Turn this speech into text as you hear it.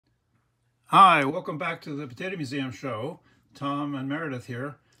Hi, welcome back to the Potato Museum show. Tom and Meredith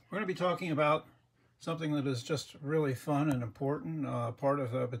here. We're going to be talking about something that is just really fun and important. Part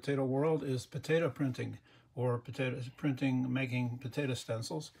of the potato world is potato printing, or potato printing, making potato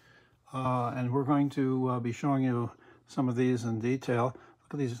stencils. And we're going to be showing you some of these in detail.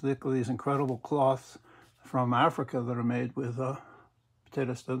 Look at these incredible cloths from Africa that are made with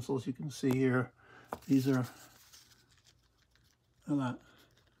potato stencils. You can see here, these are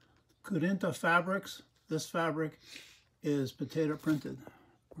Kurinta fabrics. This fabric is potato printed.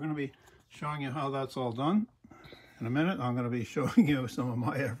 We're going to be showing you how that's all done. In a minute, I'm going to be showing you some of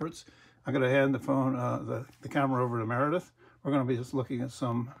my efforts. I'm going to hand the phone, the camera over to Meredith. We're going to be just looking at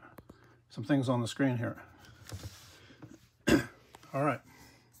some things on the screen here. All right.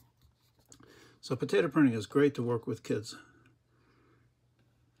 So potato printing is great to work with kids.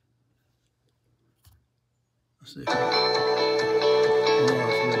 Let's see. Oh,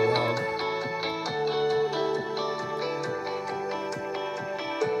 it's really loud.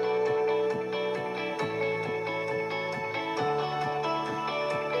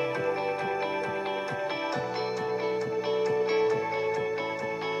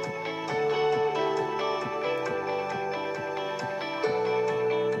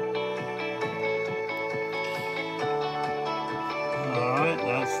 All right,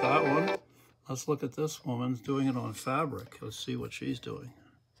 that's that one. Let's look at this woman doing it on fabric. Let's see what she's doing.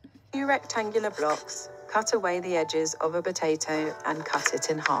 Two rectangular blocks, cut away the edges of a potato and cut it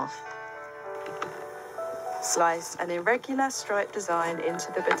in half. Slice an irregular striped design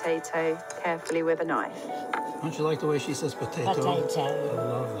into the potato carefully with a knife. Don't you like the way she says potato? Potato. I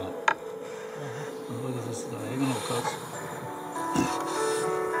love that. Oh, look at this diagonal cuts.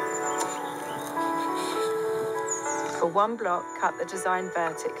 For one block, cut the design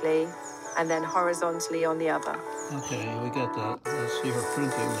vertically and then horizontally on the other. Okay, we got that. Let's see her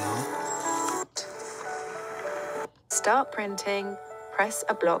printing now. Start printing, press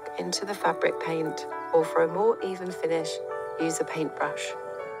a block into the fabric paint, or for a more even finish, use a paintbrush.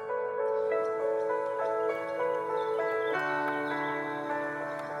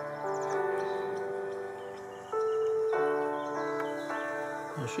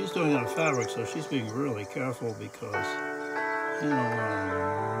 Well, she's doing it on fabric, so she's being really careful because you don't want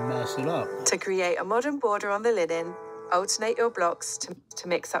to mess it up. To create a modern border on the linen, alternate your blocks to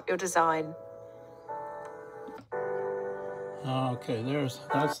mix up your design. Okay,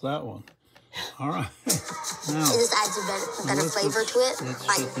 that's that one. All right. Now, It just adds a better flavor to it,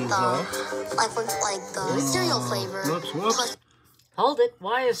 like the cereal flavor. Whoops. Hold it.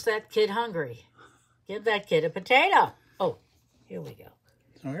 Why is that kid hungry? Give that kid a potato. Oh, here we go.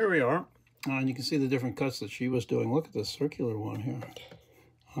 So here we are. And you can see the different cuts that she was doing. Look at this circular one here.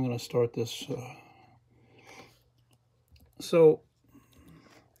 I'm going to start this. So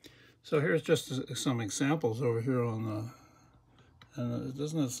here's just some examples over here on the. And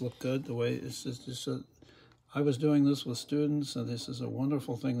doesn't this look good? The way it's just I was doing this with students, and this is a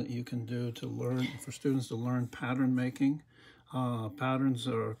wonderful thing that you can do to learn, for students to learn pattern making. Patterns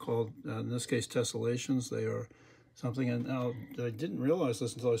are called, in this case, tessellations. They are something, and now I didn't realize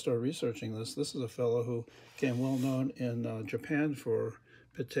this until I started researching this. This is a fellow who became well known in Japan for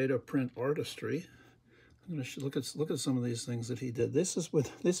potato print artistry. I'm going to look at some of these things that he did. These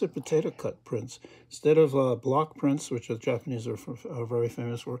are potato cut prints instead of block prints, which the Japanese are very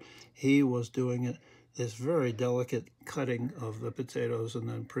famous for. He was doing this very delicate cutting of the potatoes and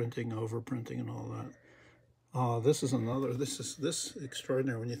then printing, overprinting, and all that. This is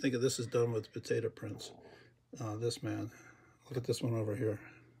extraordinary when you think of this is done with potato prints. This man, look at this one over here.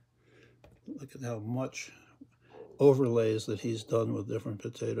 Look at how much overlays that he's done with different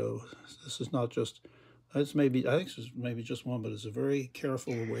potatoes. This is not just, I think it's maybe just one, but it's a very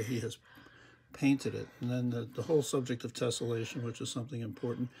careful way he has painted it. And then the whole subject of tessellation, which is something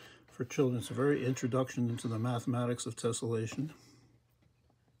important for children. It's a very introduction into the mathematics of tessellation.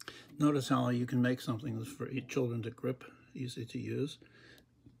 Notice how you can make something that's for children to grip, easy to use.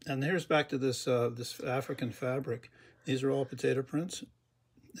 And here's back to this African fabric. These are all potato prints.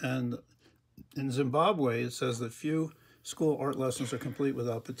 And in Zimbabwe, it says that few school art lessons are complete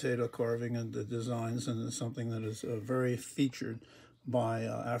without potato carving and the designs, and it's something that is very featured by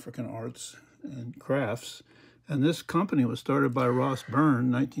African arts and crafts. And this company was started by Ross Byrne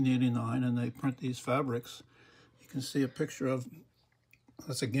in 1989, and they print these fabrics. You can see a picture of,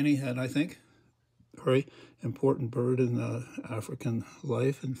 that's a guinea hen, I think. Very important bird in African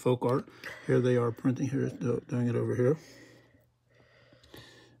life and folk art. Here they are printing here, doing it over here.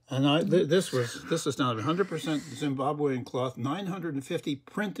 And this is now 100% Zimbabwean cloth, 950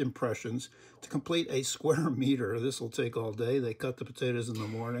 print impressions to complete a square meter. This will take all day. They cut the potatoes in the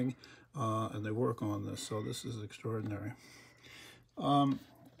morning, and they work on this. So this is extraordinary. And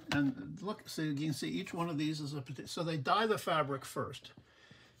look, so you can see each one of these is a potato. So they dye the fabric first.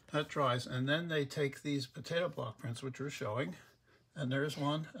 That dries, and then they take these potato block prints, which we're showing, and there's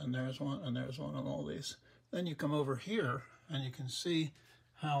one, and there's one, and there's one on all these. Then you come over here, and you can see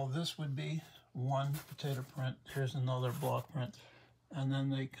how this would be one potato print. Here's another block print. And then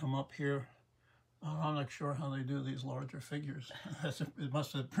they come up here. I'm not sure how they do these larger figures. It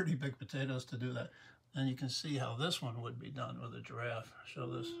must have pretty big potatoes to do that. And you can see how this one would be done with a giraffe. Show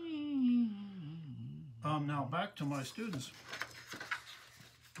this. Now back to my students.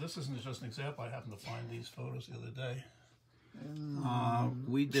 This isn't just an example. I happened to find these photos the other day.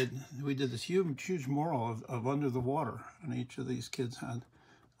 We did this huge mural of under the water, and each of these kids had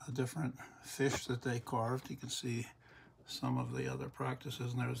a different fish that they carved. You can see some of the other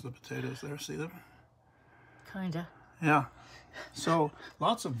practices, and there's the potatoes there. See them? Kinda. Yeah. So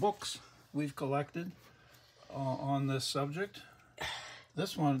lots of books we've collected on this subject.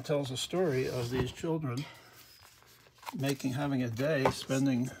 This one tells a story of these children having a day,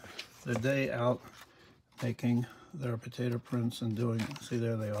 spending the day out making their potato prints and doing, see,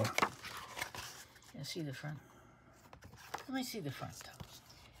 there they are. Yeah, see the front. Let me see the front toes.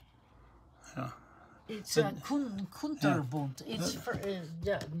 Yeah. It's Kunterbund. Yeah. It's for in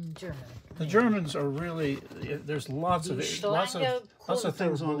German. The Germans are really, there's lots of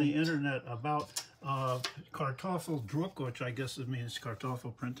things on the internet about Kartoffeldruck, which I guess it means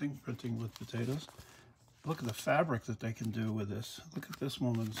Kartoffel printing with potatoes. Look at the fabric that they can do with this. Look at this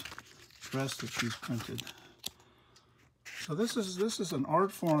woman's dress that she's printed. So this is an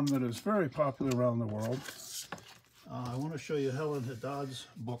art form that is very popular around the world. I want to show you Helen Haddad's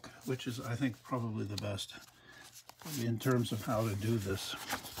book, which is, I think, probably the best in terms of how to do this.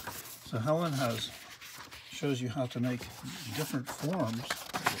 So Helen shows you how to make different forms,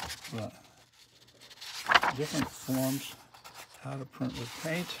 how to print with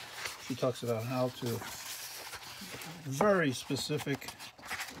paint. She talks about how to, very specific,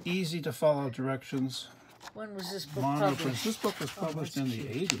 easy to follow directions. When was this book published? This book was published in the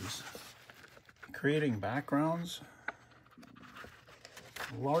 80s. Creating backgrounds.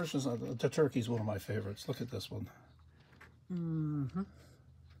 The turkey is one of my favorites. Look at this one.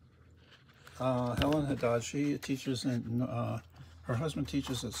 Helen Haddad, she teaches in, her husband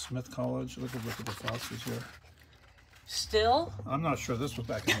teaches at Smith College. Look at the foxes here. Still? I'm not sure. This was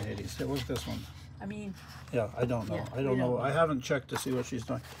back in the 80s. Hey, look at this one. I mean... Yeah, I don't know. Yeah, I don't know. I haven't checked to see what she's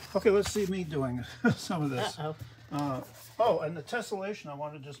doing. Okay, let's see me doing some of this. Oh, and the tessellation I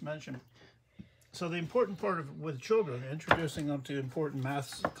want to just mention. So the important part with children, introducing them to important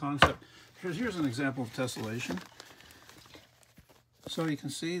math concept. Here's an example of tessellation. So you can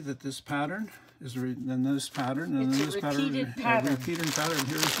see that this pattern is then this pattern, and then this pattern. Repeated pattern.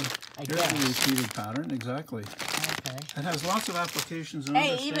 Here's the repeated pattern. Exactly. Okay. It has lots of applications. And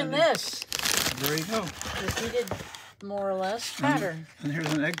hey, even this. There you go. Repeated, more or less, pattern. And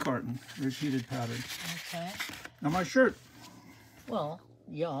here's an egg carton, repeated pattern. Okay. Now my shirt. Well,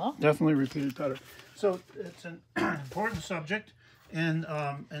 yeah. Definitely repeated pattern. So it's an important subject in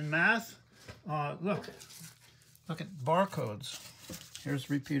math. Look at barcodes. Here's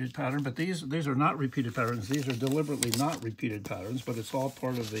repeated pattern, but these are not repeated patterns. These are deliberately not repeated patterns, but it's all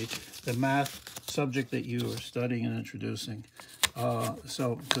part of the math subject that you are studying and introducing.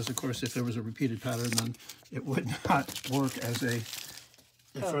 So, because of course, if there was a repeated pattern, then it would not work as a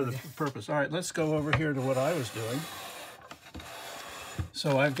for the purpose. All right, let's go over here to what I was doing.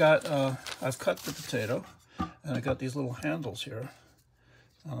 So I've cut the potato, and I got these little handles here.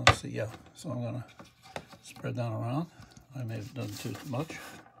 Let's see, yeah. So I'm gonna spread that around. I may have done too much.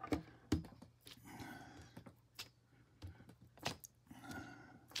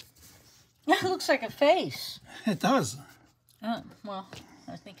 It looks like a face. It does. Oh, well,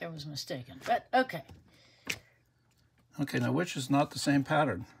 I think I was mistaken, but okay. Okay, now which is not the same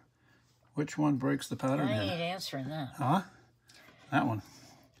pattern? Which one breaks the pattern I here? ain't answering that. Huh? That one.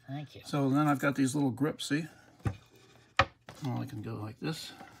 Thank you. So then I've got these little grips, see? Oh, I can go like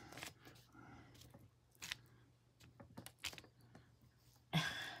this.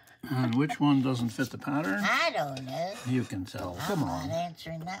 And which one doesn't fit the pattern? I don't know. You can tell. Come on. I'm not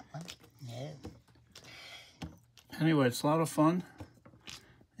answering that one. No. Anyway, it's a lot of fun.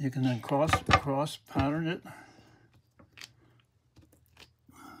 You can then cross pattern it.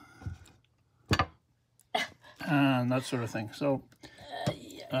 And that sort of thing. So,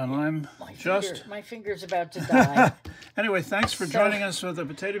 and I'm my finger's about to die. Anyway, thanks for joining us for the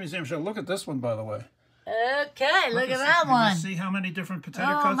Potato Museum show. Look at this one, by the way. Okay, look at that one. See how many different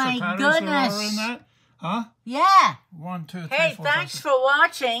potato cuts or patterns there are in that? Huh? Yeah. 1, 2, 3, Hey, 4, thanks 5, 6. for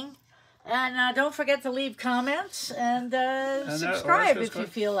watching. And don't forget to leave comments and subscribe if you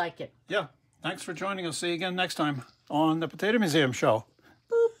feel like it. Yeah. Thanks for joining us. See you again next time on the Potato Museum Show.